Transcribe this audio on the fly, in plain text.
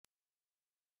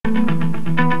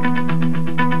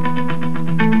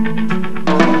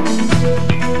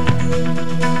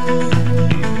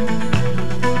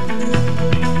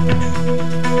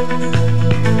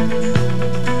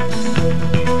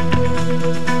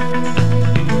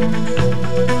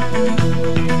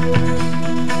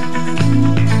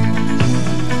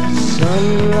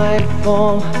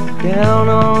fall down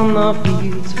on the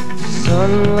fields,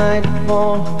 sunlight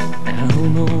fall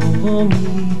down over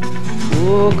me.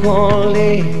 Oh, come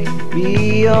let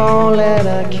be all that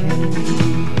I can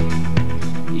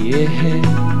be. Yeah.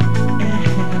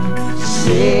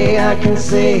 Say I can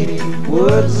say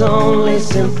words only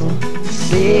simple.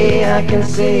 Say I can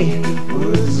say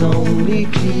words only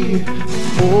clear.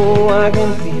 Oh, I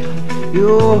can feel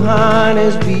your heart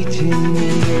is beating me.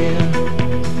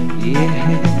 Yeah.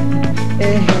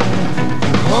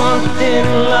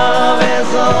 Haunting love is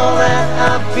all that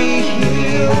I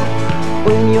feel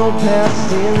when you're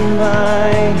passing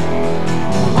by.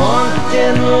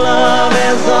 Haunting love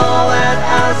is all that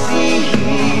I see.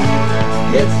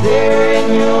 It's there in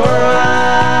your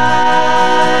eyes.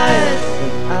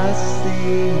 I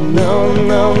say no,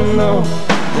 no, no,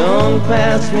 don't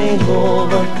pass me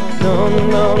over. No,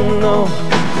 no, no,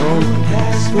 don't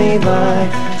pass me by.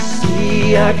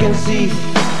 See, I can see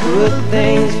good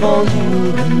things for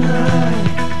you tonight.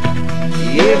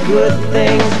 Yeah, good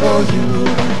things for you.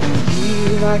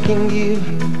 Give, I can give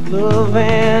love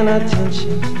and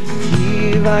attention.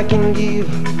 Give, I can give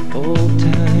old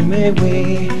time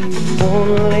away.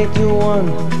 Only to one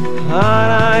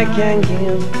heart I can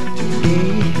give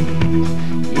today.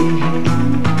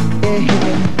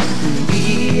 Yeah. Be,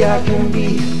 I can be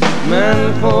man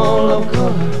full of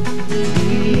color.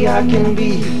 Be, I can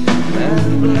be man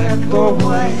black or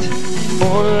white.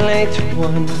 Only to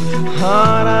one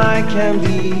heart I can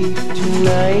be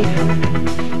tonight.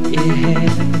 Yeah.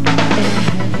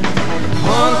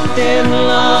 Haunting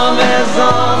love is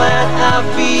all that I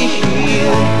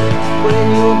feel when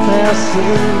you're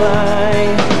passing by.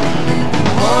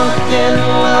 Haunting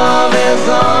love is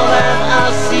all that I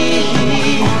see.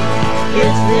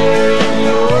 It's there in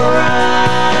your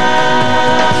eyes.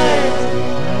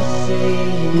 I say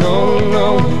no, no,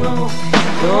 no,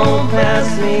 don't pass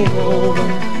me over.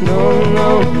 No, no,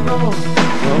 no,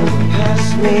 don't pass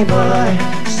me by.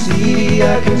 See, I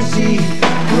can see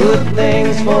good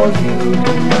things for you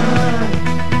tonight.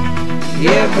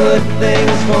 Yeah, good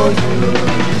things for you.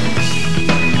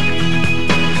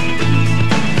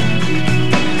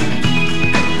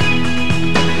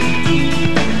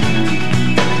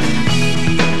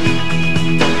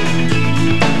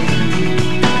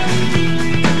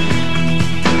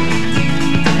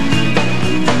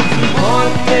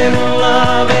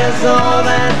 Love is all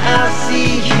that I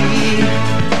see.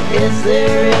 It's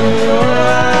there in your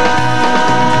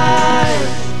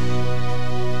eyes.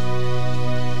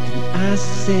 And I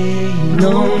say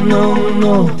no, no,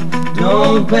 no,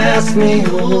 don't pass me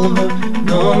over.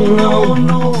 No, no,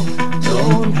 no,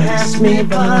 don't pass me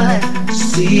by.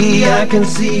 See, I can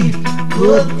see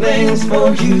good things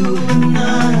for you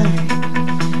tonight.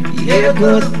 Yeah,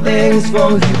 good things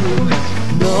for you.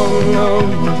 No, no,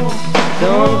 no,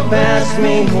 don't pass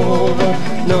me over.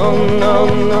 No, no,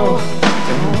 no,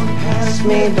 don't pass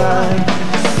me by.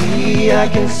 See, I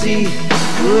can see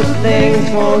good things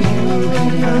for you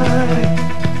tonight.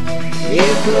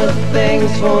 Yeah, good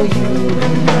things for you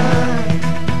tonight.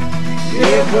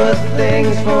 Yeah, good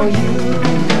things for you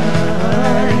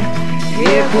tonight.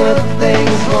 Yeah, good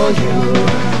things for you.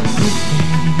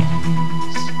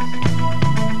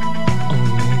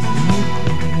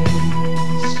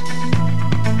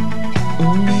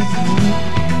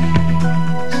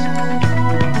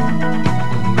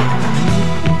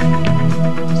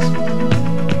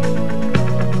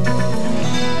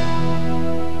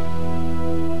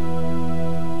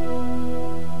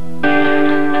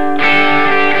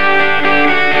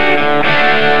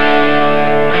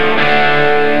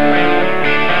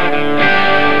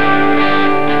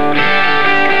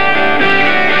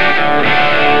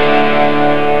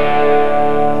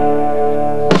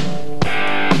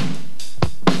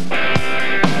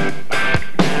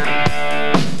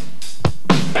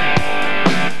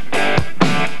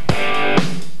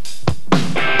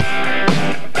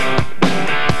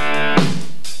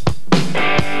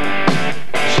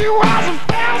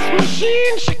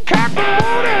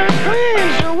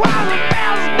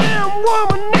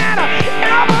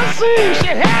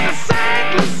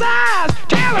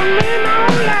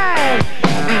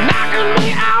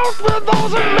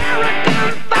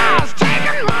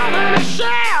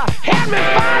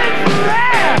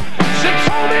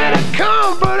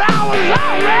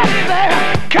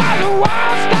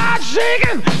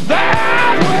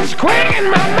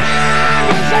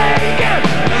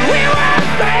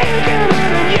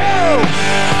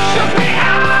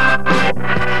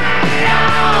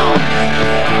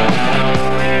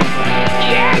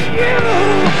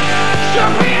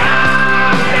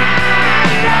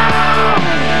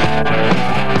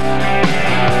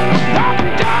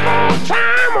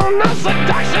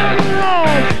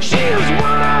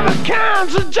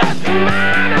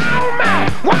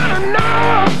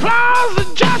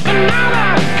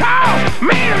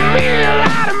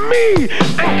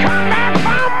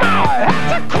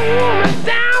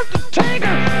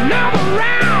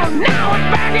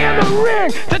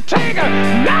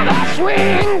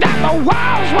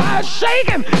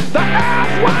 shaking, the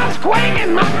earth was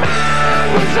quaking, my mind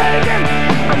was aching,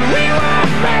 and we were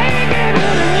making it,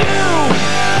 and you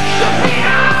shook me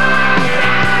all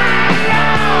night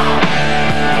long.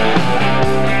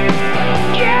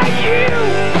 Yeah, you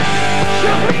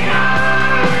shook me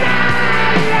all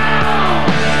night long,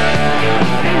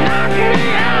 and knocked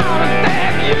me out, and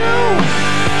then you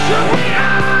shook me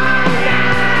all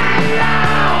night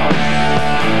long.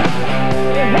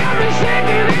 You held me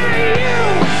shaking, and you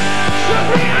shook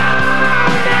me all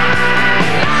night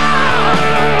long.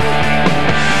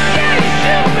 Yeah, you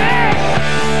shook me,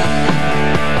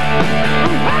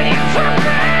 but you took me.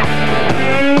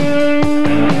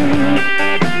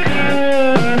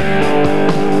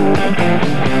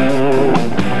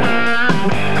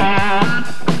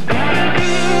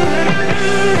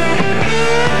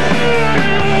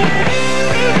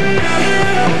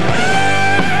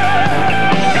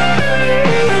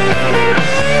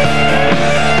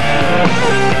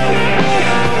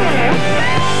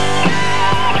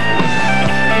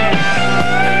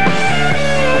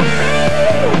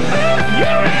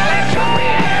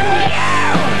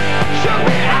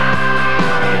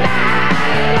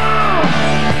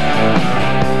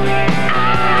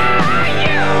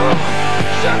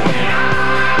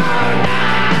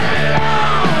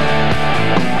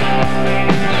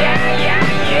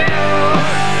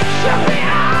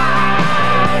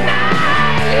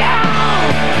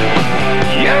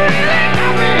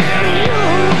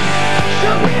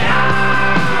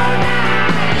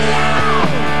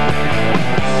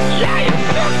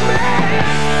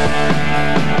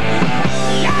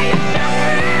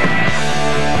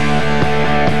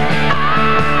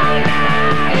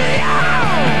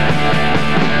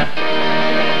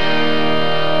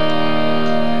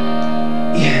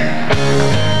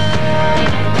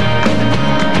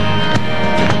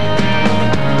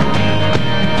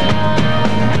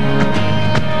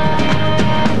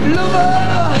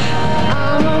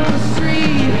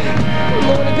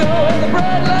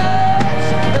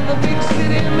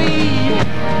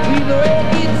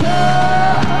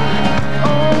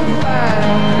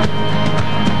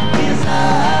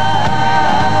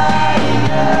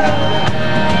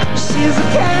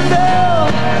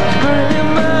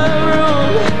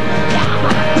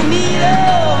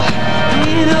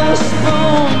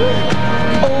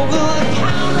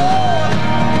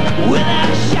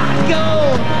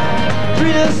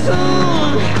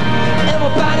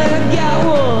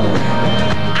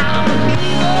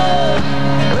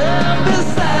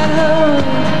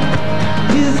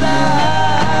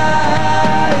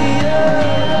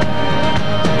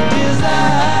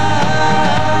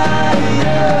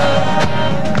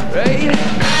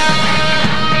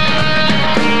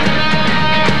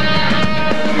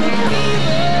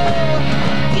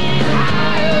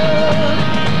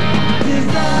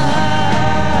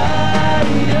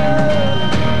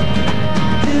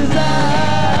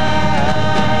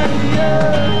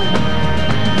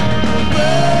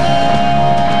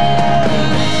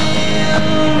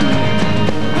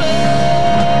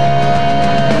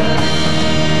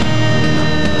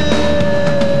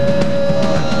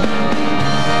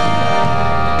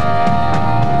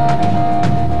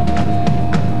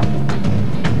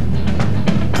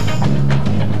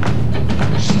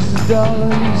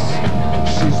 Dollars,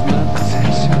 she's my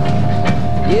potential.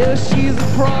 Yeah, she's a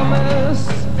promise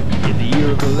in the year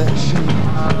of election.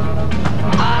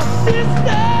 Oh,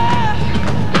 sister,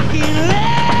 I can't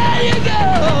let you go.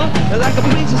 Like a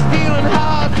bleacher stealing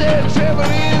hearts at a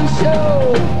traveling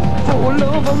show. For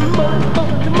love of money,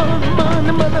 money, money,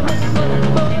 money, money, money,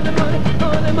 money, money, money,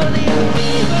 money, money, and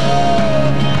people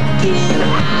get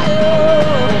higher.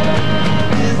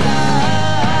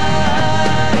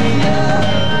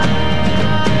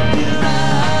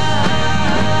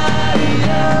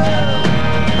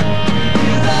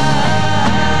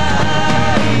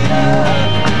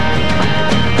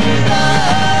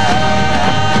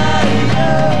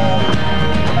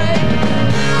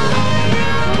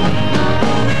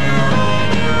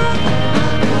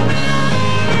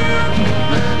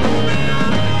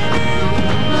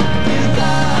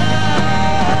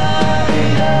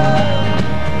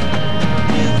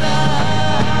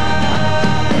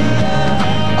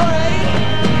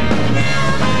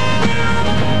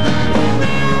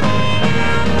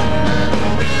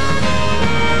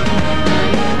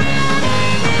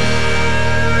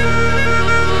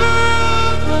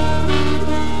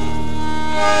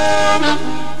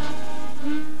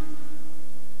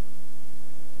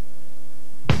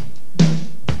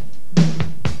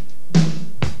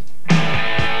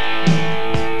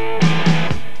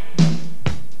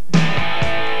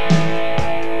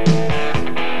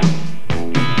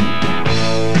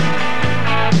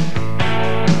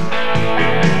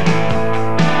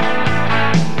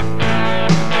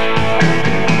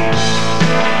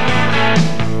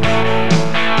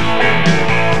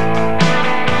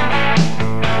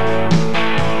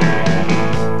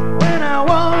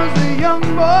 young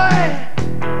boy.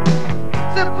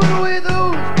 Said put away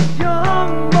those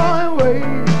young boy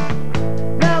ways.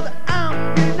 Now that I'm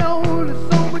getting older,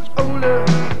 so much older,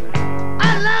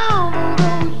 I long for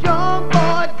those young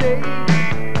boy days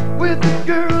with a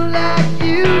girl like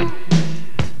you,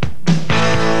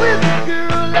 with a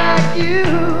girl like you.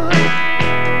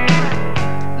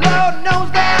 Lord knows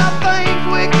there are things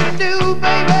we can do,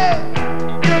 baby,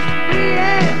 just me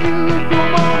and you.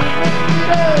 Come on and make it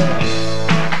up.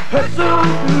 Hurt so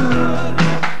good.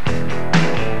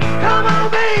 Come on,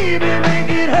 baby, make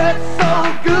it hurt so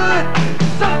good.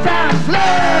 Sometimes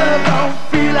love don't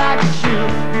feel like it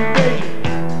should, baby.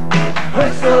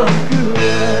 Hurt so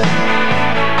good.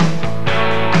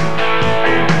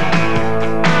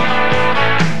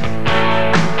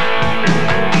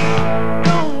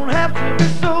 Don't have to be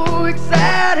so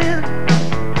exciting.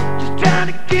 Just trying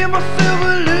to give myself a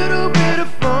little bit of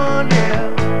fun, yeah.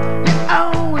 You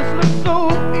always look so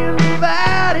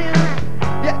inviting.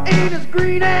 You ain't as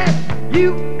green as you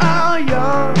are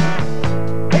young.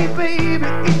 Hey baby,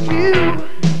 it's you.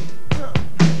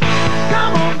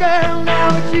 Come on girl,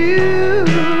 now it's you.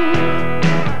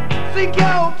 Sink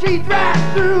your teeth right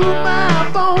through my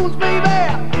bones, baby.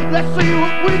 Let's see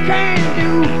what we can do.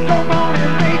 Come on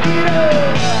and make it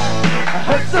up. I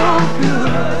hurt so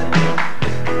good.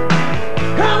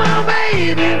 Come on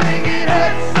baby, make it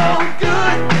hurt so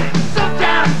good.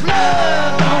 Sometimes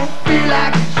love don't feel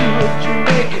like it should. You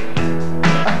make it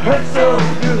hurt so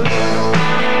good.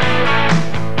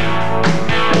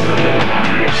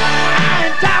 I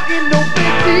ain't talking no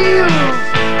big deals.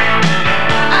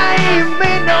 I ain't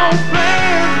made no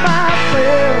plans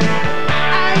myself.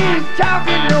 I ain't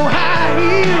talking no high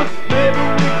heels. Maybe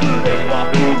we could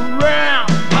walk around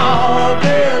all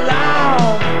day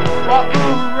long. Walk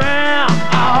around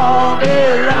all day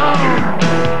long.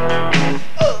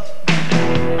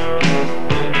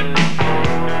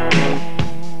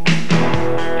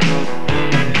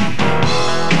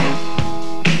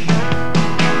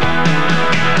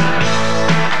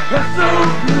 Hurt so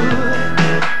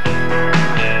good.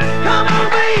 Come on,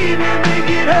 baby, make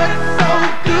it hurt so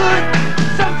good.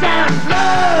 Sometimes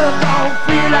love don't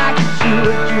feel like it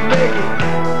should. You make it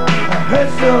hurt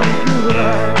so good.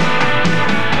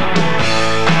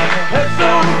 Hurt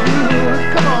so good.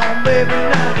 Come on, baby,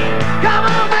 now. Come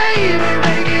on, baby,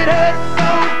 make it hurt so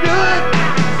good.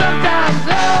 Sometimes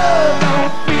love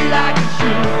don't feel like it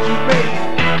should. You make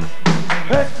it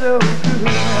hurt so good.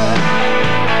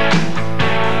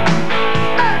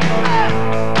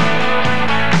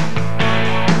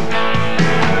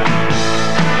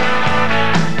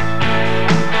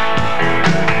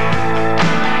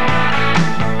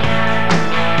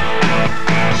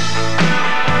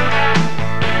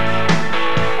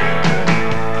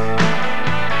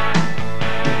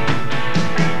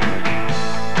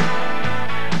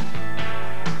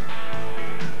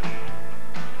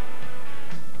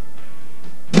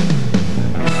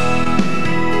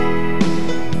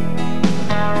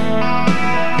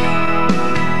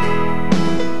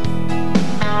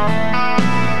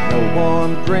 No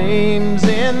one dreams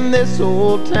in this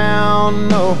old town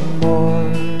no more.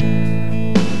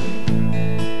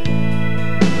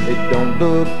 They don't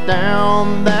look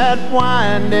down that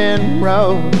winding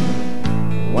road,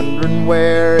 wondering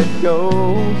where it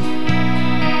goes.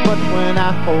 But when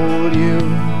I hold you,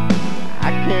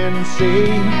 I can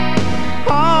see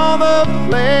all the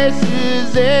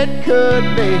places it could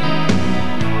be.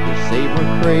 They say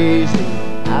we're crazy,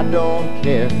 I don't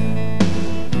care.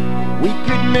 We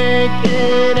could make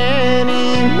it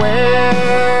anywhere.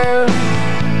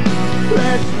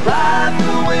 Let's ride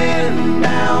the wind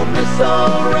down this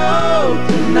old road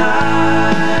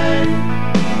tonight.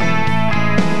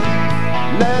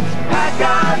 Let's pack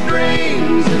our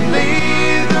dreams and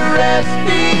leave the rest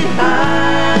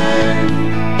behind.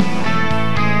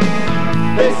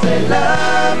 They say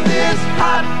love this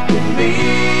hot can be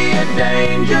a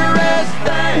dangerous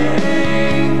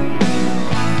thing.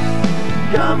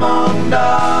 Come on,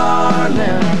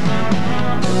 darling,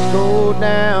 let's go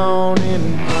down in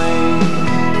flames.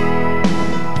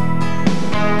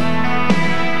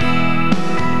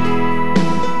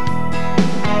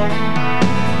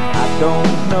 I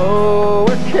don't know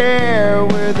or care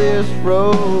where this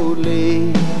road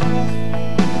leads,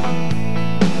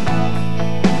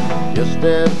 just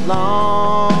as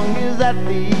long as at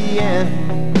the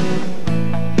end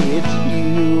it's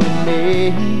you and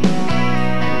me.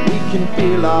 Can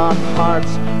feel our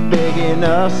hearts begging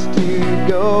us to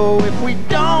go. If we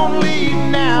don't leave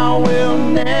now, we'll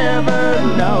never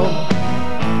know.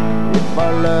 If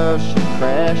our love should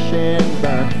crash and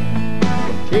burn,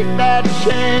 we'll take that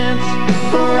chance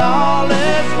for all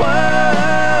it's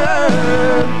worth.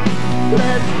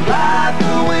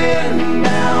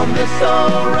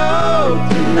 old road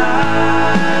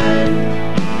tonight.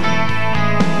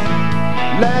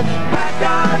 Let's pack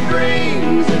our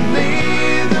dreams and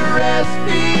leave the rest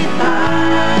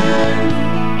behind.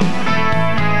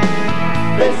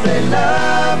 They say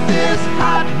love is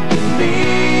hot, can be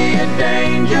a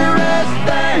dangerous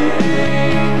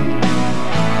thing.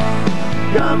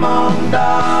 Come on,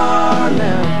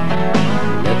 darling,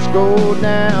 let's go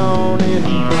down in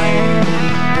flames.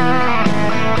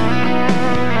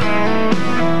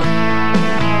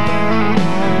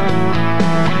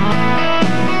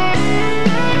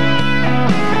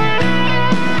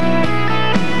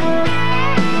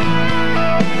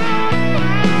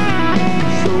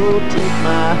 So take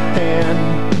my hand,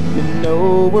 you know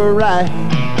we're right.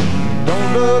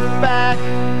 Don't look back,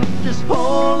 just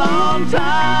hold on tight.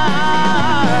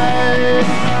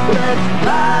 Let's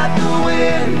ride the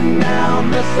wind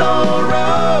down this old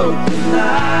road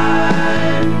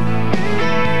tonight.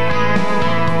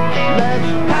 Let's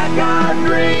pack our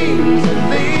dreams and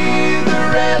leave the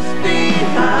rest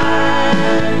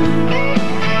behind.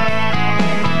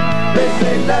 They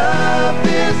say love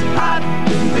is hot,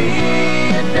 can be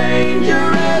a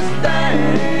dangerous thing.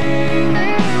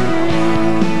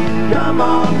 Come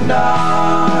on,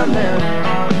 darling,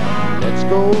 let's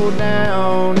go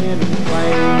down in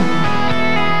flames.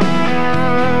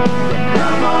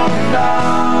 Come on,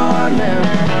 darling,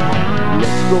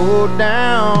 let's go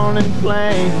down in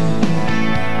flames.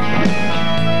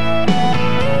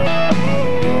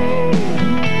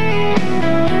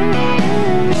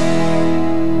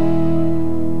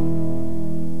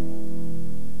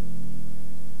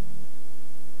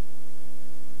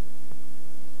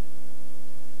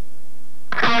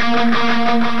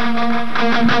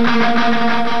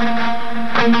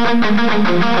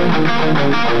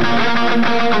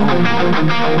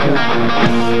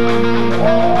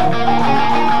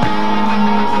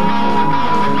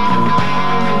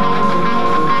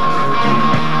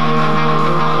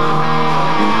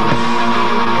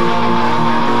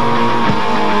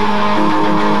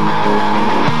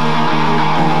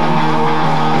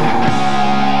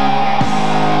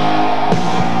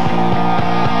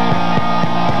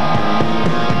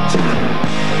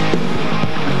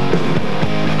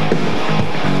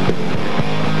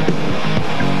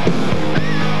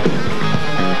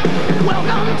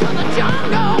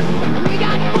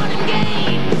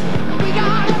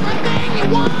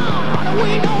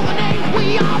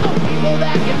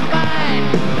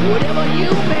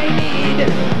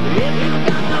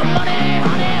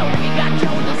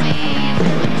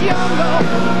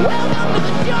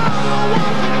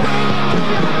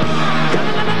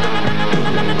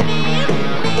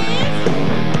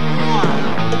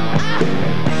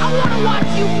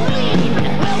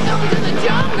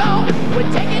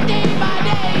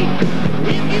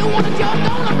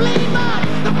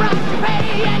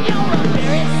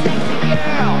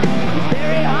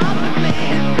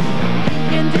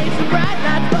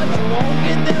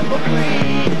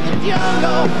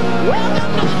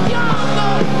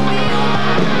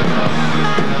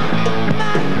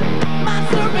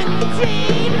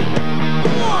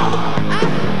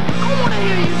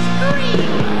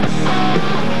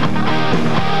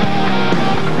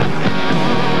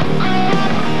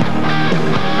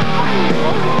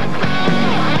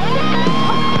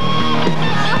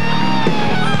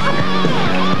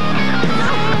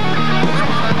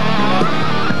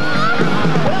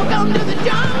 Welcome to the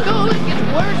jungle, it gets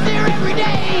worse here every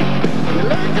day.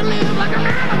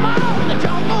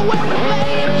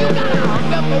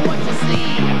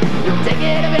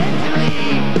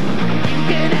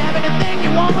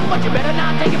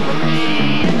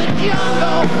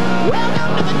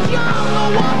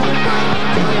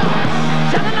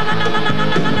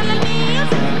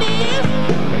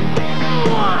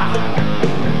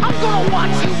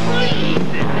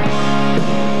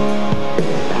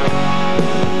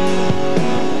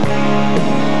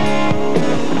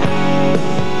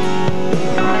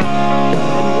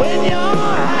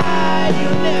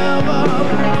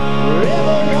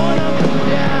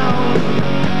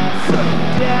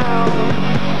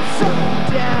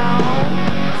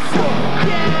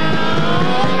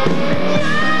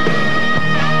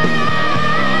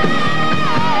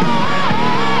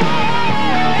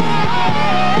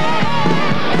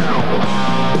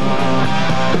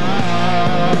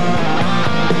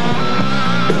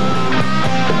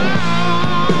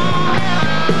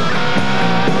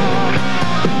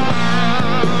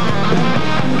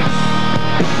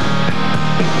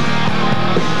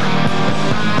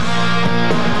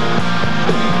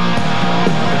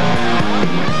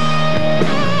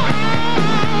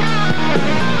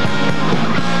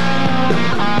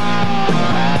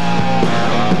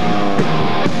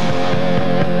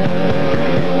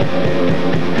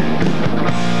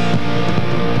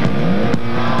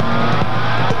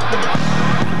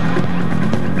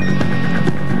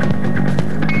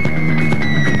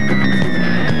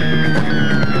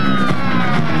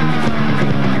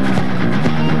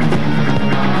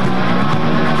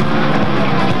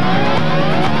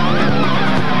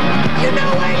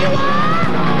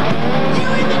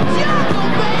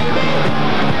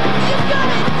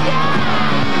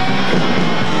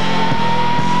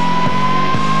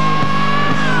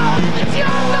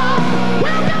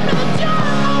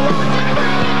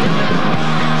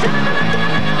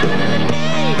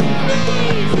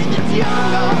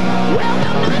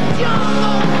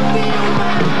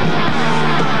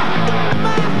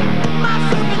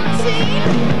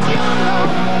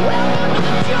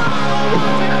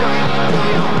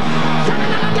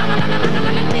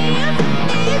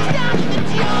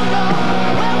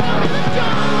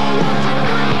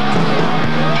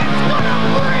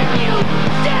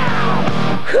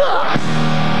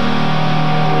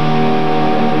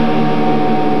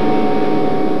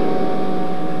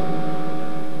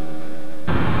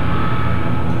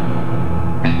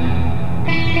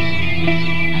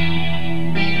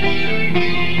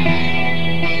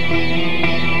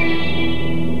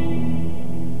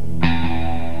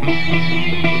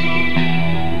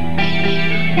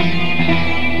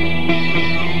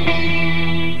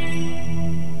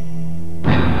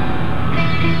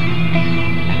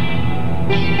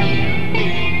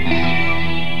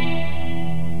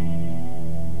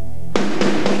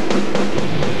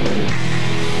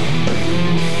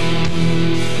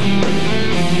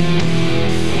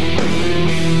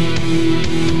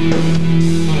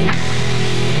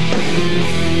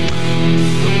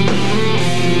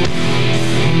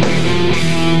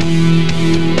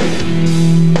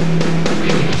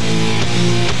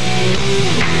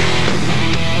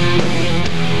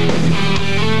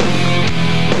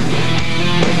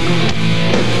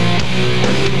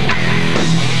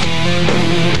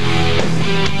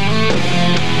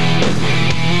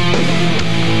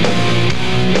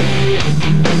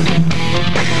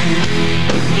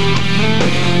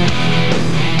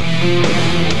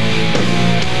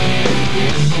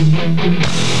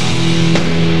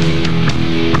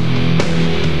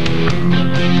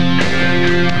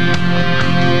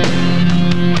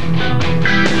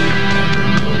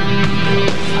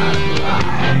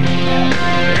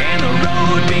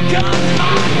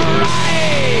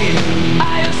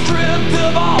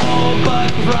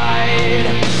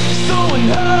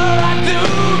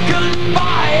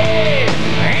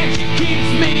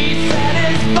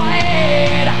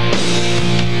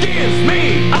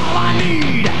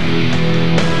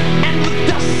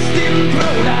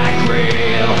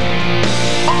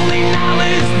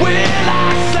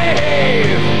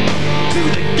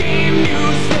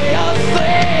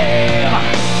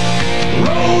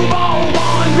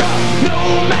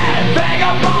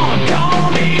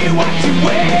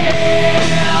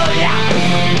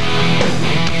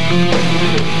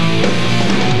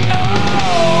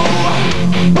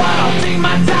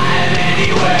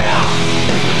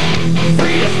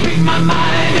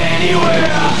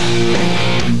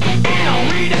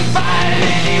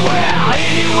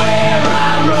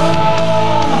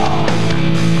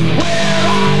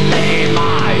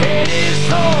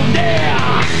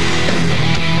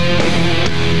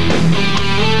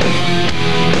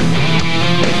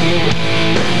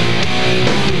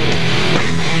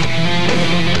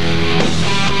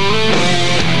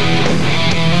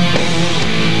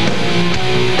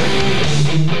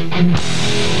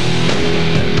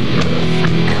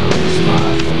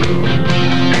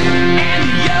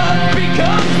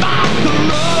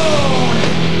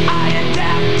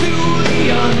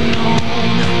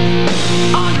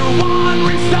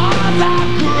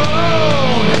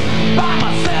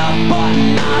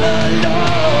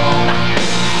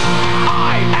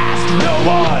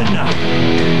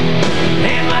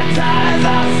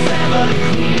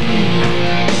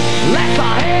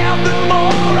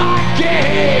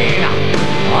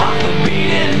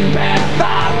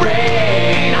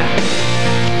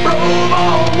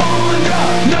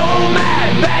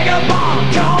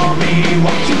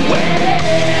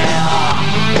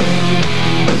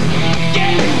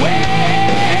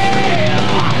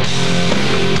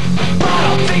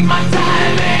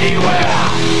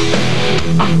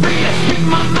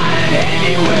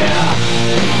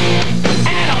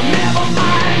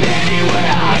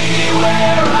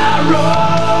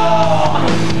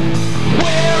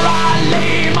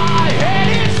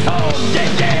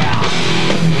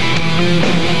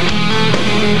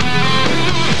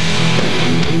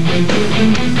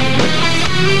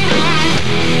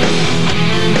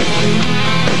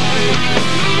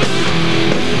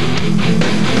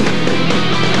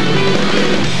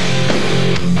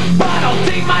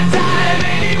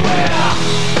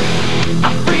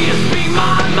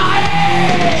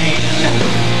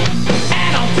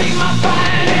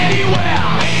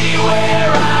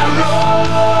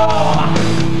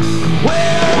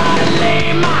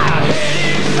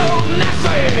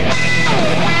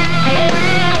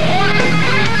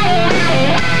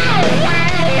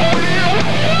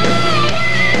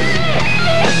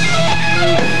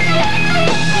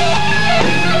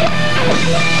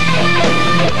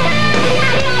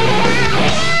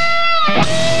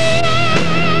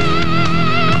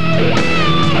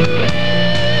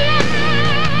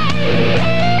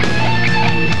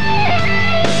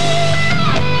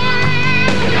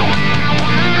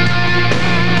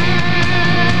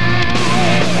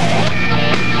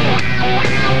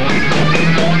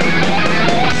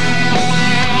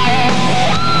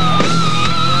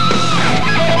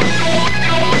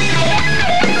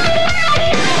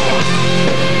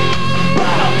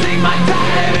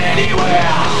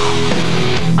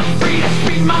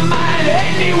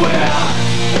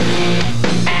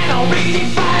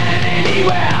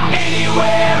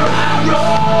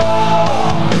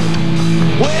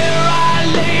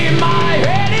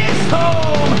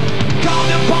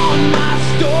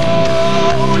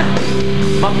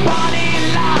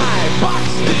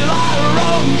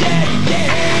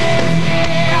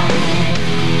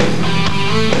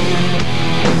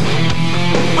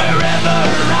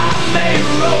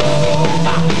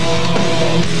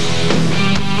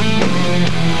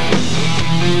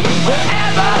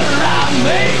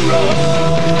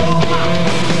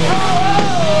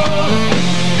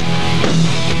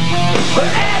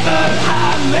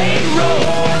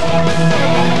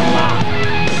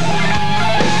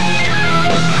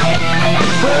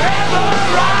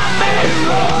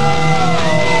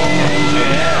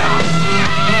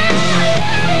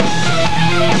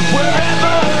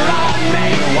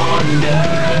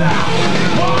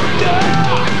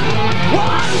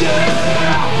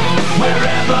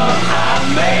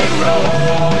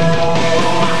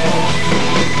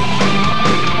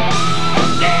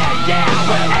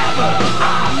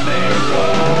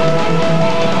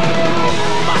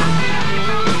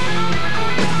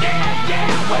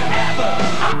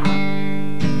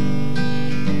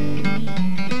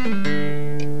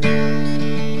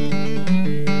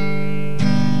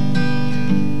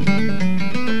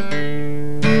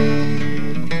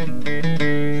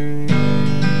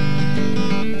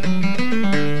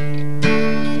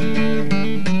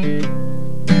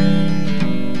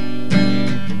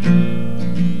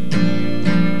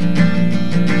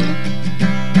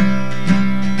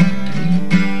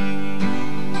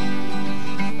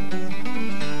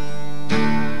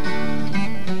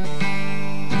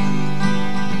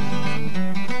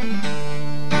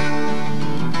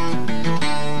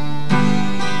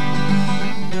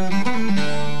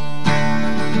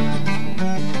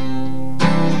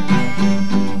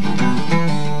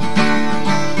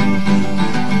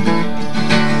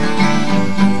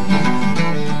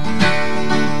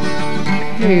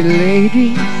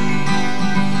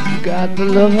 got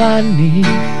the love I need.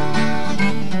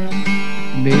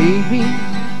 Baby,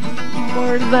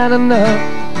 more than enough.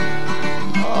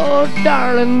 Oh,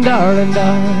 darling, darling,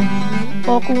 darling,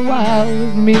 walk a while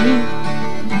with me.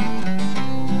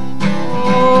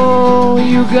 Oh,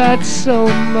 you got so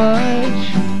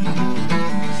much,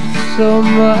 so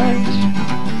much,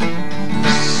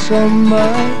 so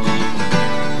much.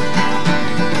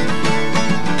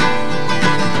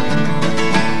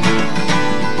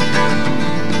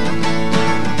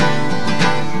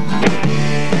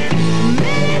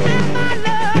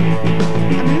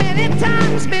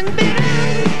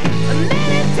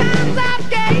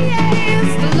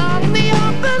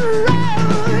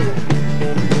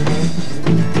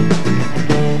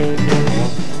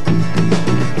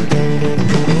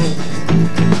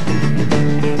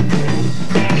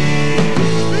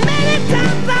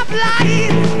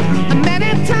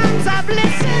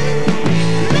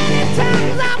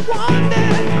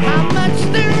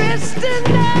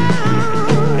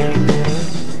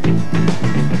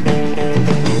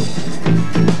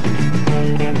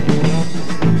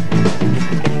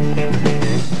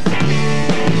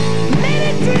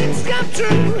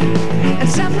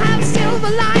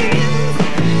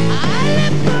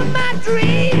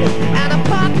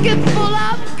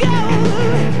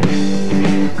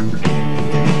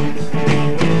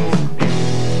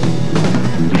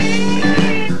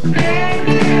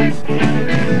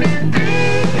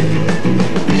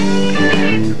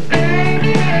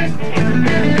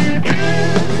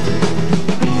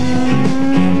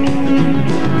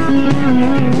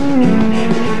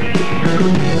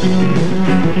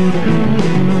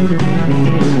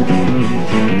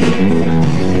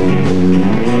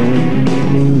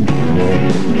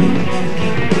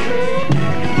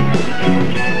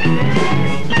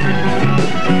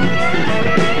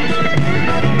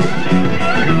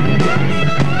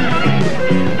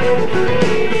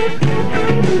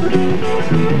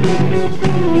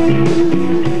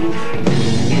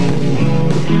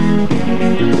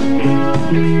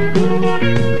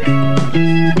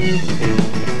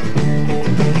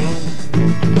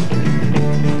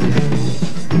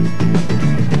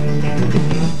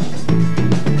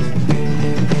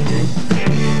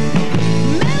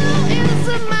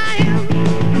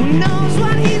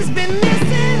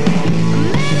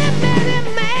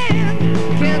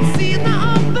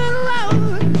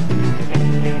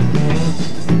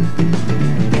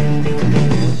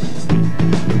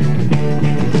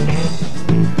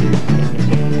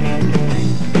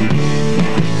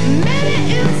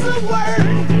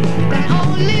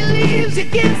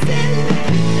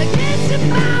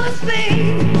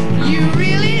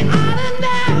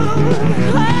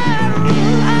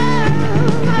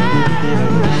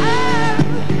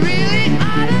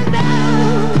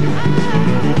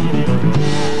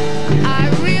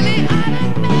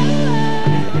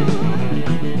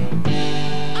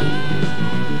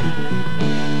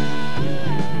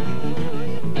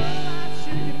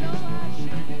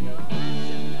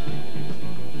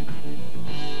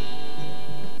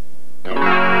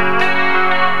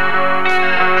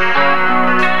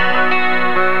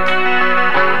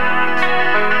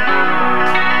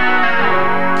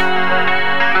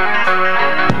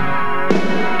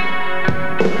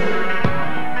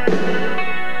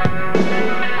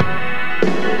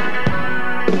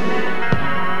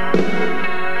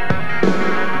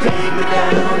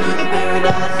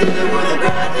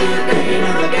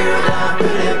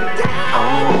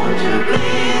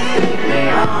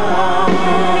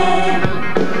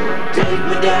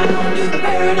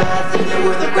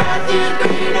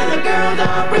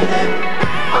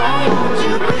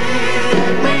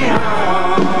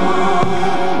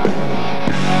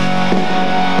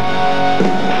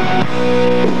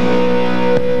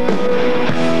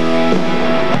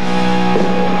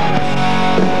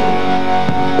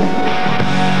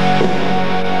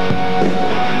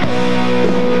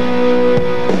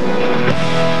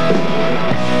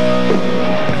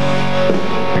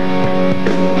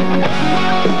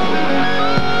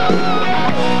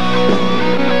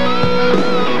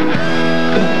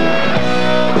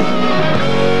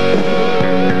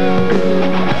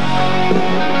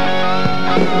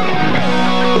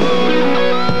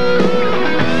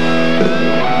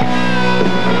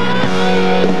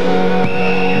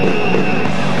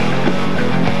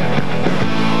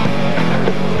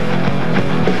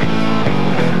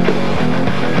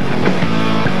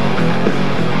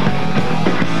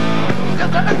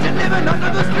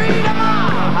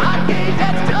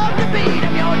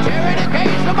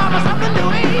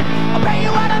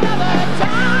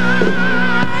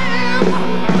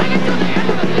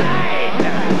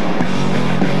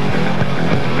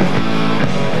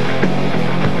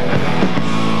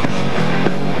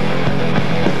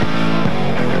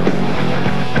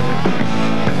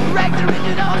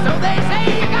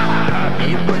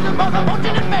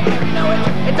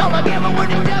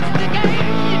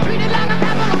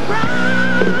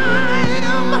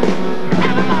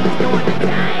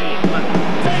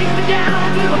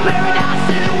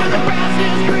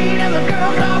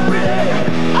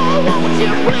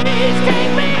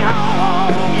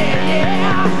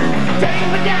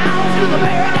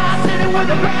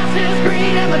 the grass is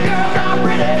green and the girls are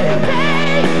pretty.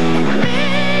 Take me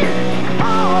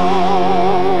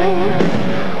home.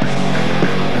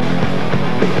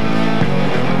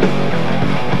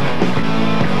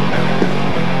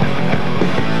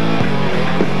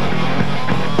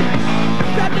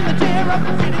 Trapped in the chair of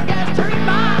the city gas turning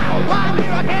mile. Why I'm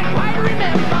here I can't quite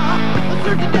remember. The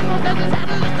surgeon general says his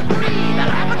hand is the green. I'll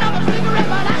have another cigarette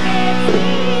but I can't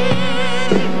see.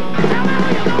 Tell me how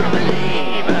you're gonna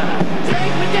believe.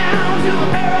 Take me down to a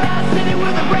paradise city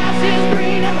where the grass is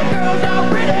green and the girls are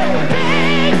pretty.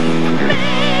 Take me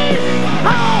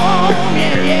home,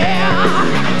 yeah,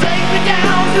 yeah. Take me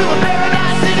down to a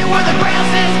paradise city where the grass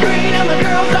is green and the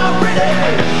girls are pretty.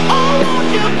 Oh, won't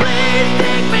you please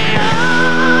take me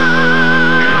home,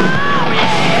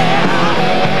 yeah.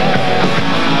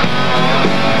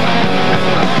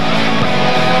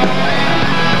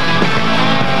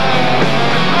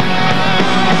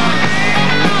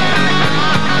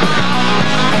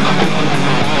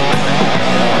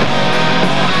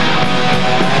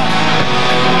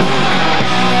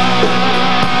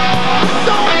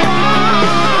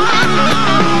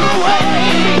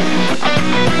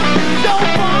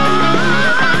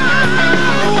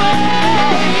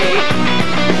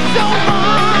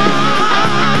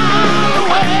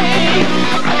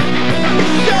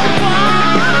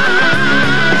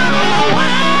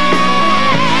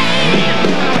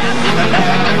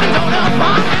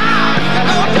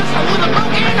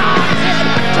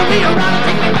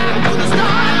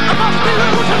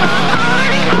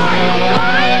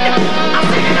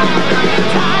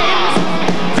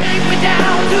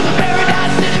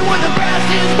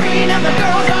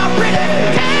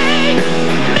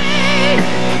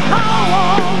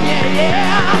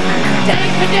 Take me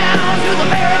down to the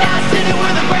paradise city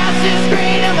where the grass is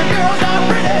green and the girls are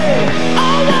pretty.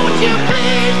 Oh, won't you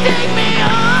please take me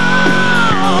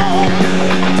home?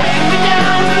 Take me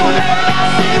down to the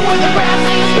paradise city where the grass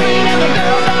is green and the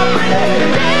girls are pretty.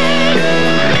 Take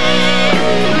me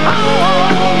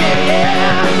home, yeah,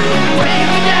 yeah. Take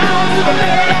me down to the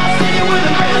paradise city where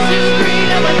the grass is green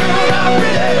and the girls are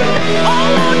pretty. Oh,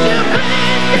 won't you please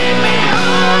take me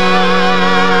home?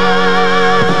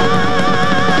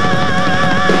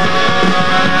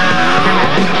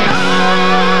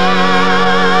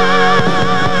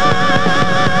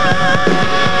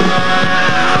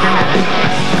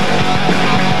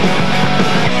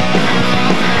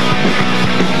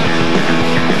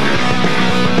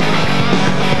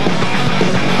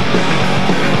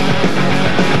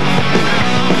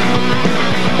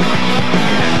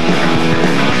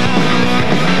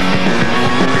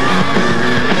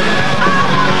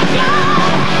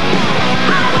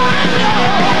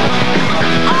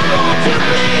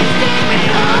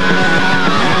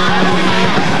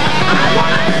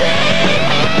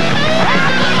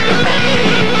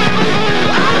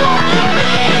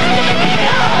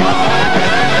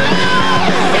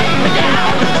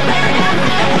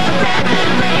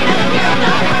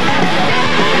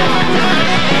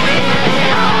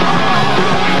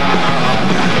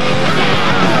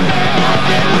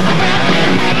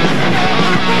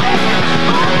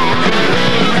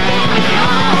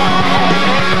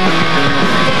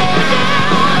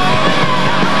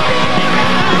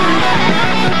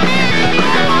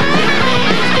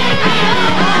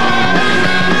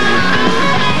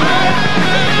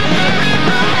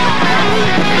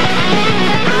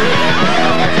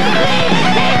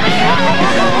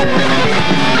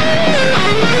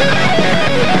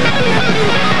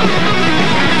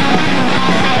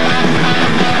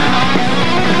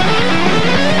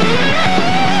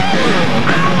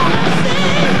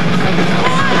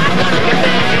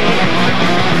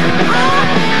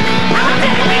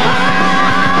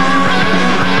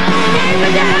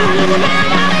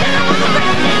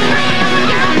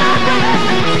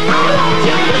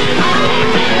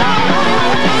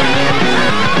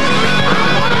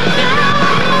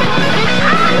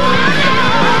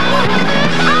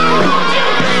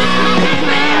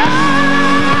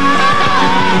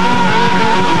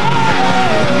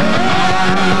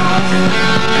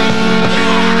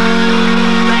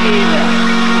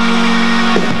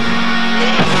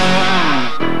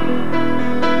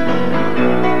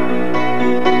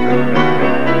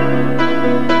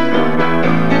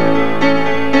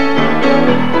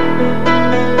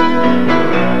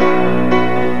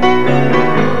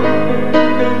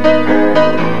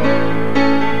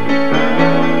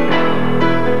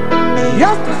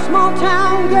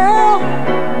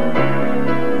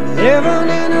 living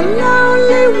in a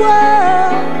lonely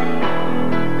world.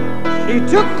 She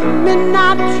took the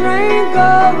midnight train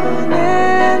going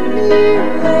anywhere.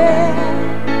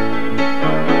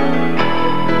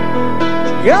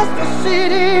 just a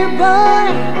city boy,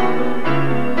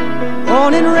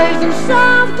 born and raised in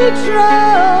South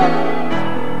Detroit.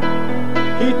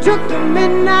 He took the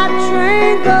midnight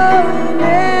train going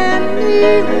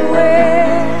anywhere.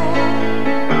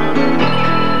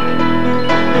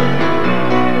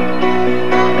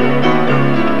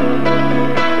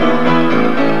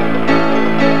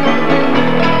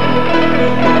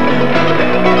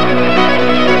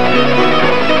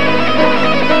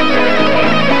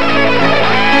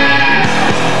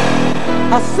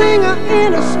 A singer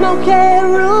in a smoky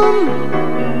room,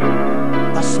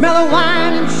 the smell of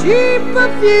wine and cheap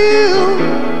perfume.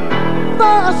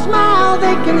 For a smile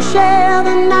they can share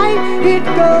the night. It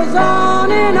goes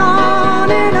on and on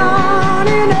and on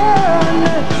and on.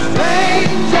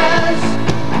 Strangers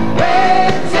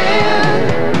waiting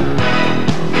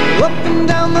up and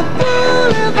down the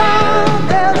boulevard,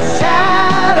 their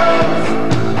shadows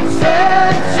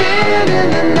searching in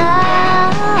the night.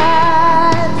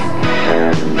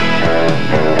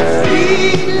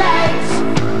 Streetlights,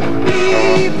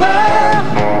 people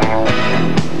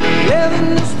living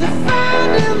just to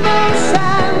find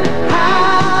emotion,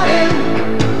 hiding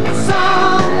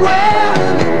somewhere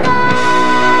in the night.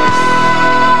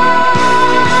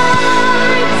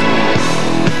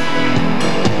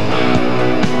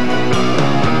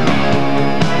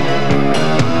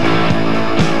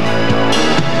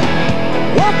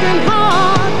 Working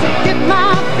hard to get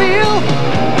my fill.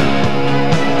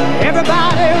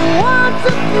 Everybody wants a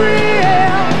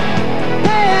thrill,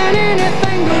 paying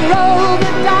anything to roll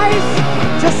the dice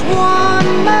just one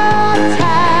more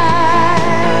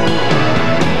time.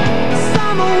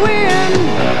 Some will win,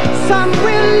 some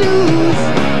will lose,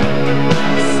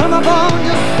 some of them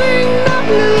just sing the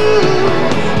blues.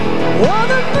 Oh,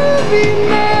 the movie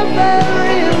never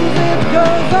ends, it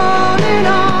goes on and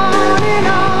on and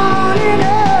on and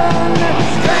on.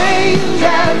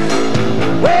 Strangers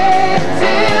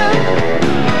waiting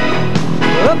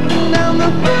up and down the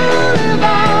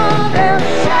boulevard, their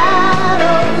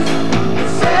shadows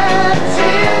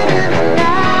searching in the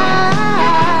night.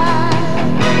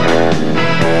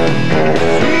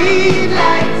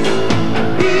 Streetlights,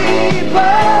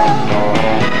 people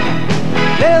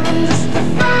living just to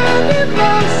find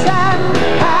emotion,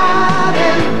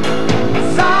 hiding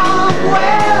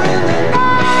somewhere in the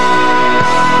night.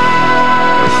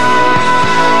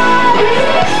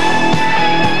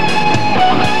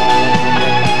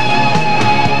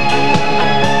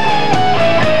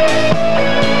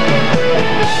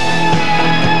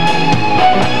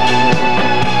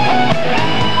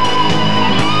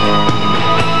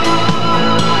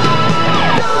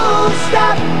 Don't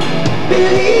stop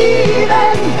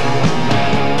believing,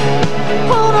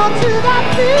 hold on to that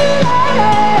feeling.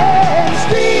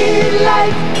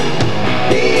 Streetlight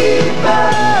people,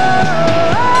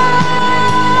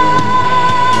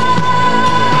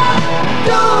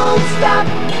 don't stop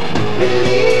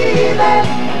believing.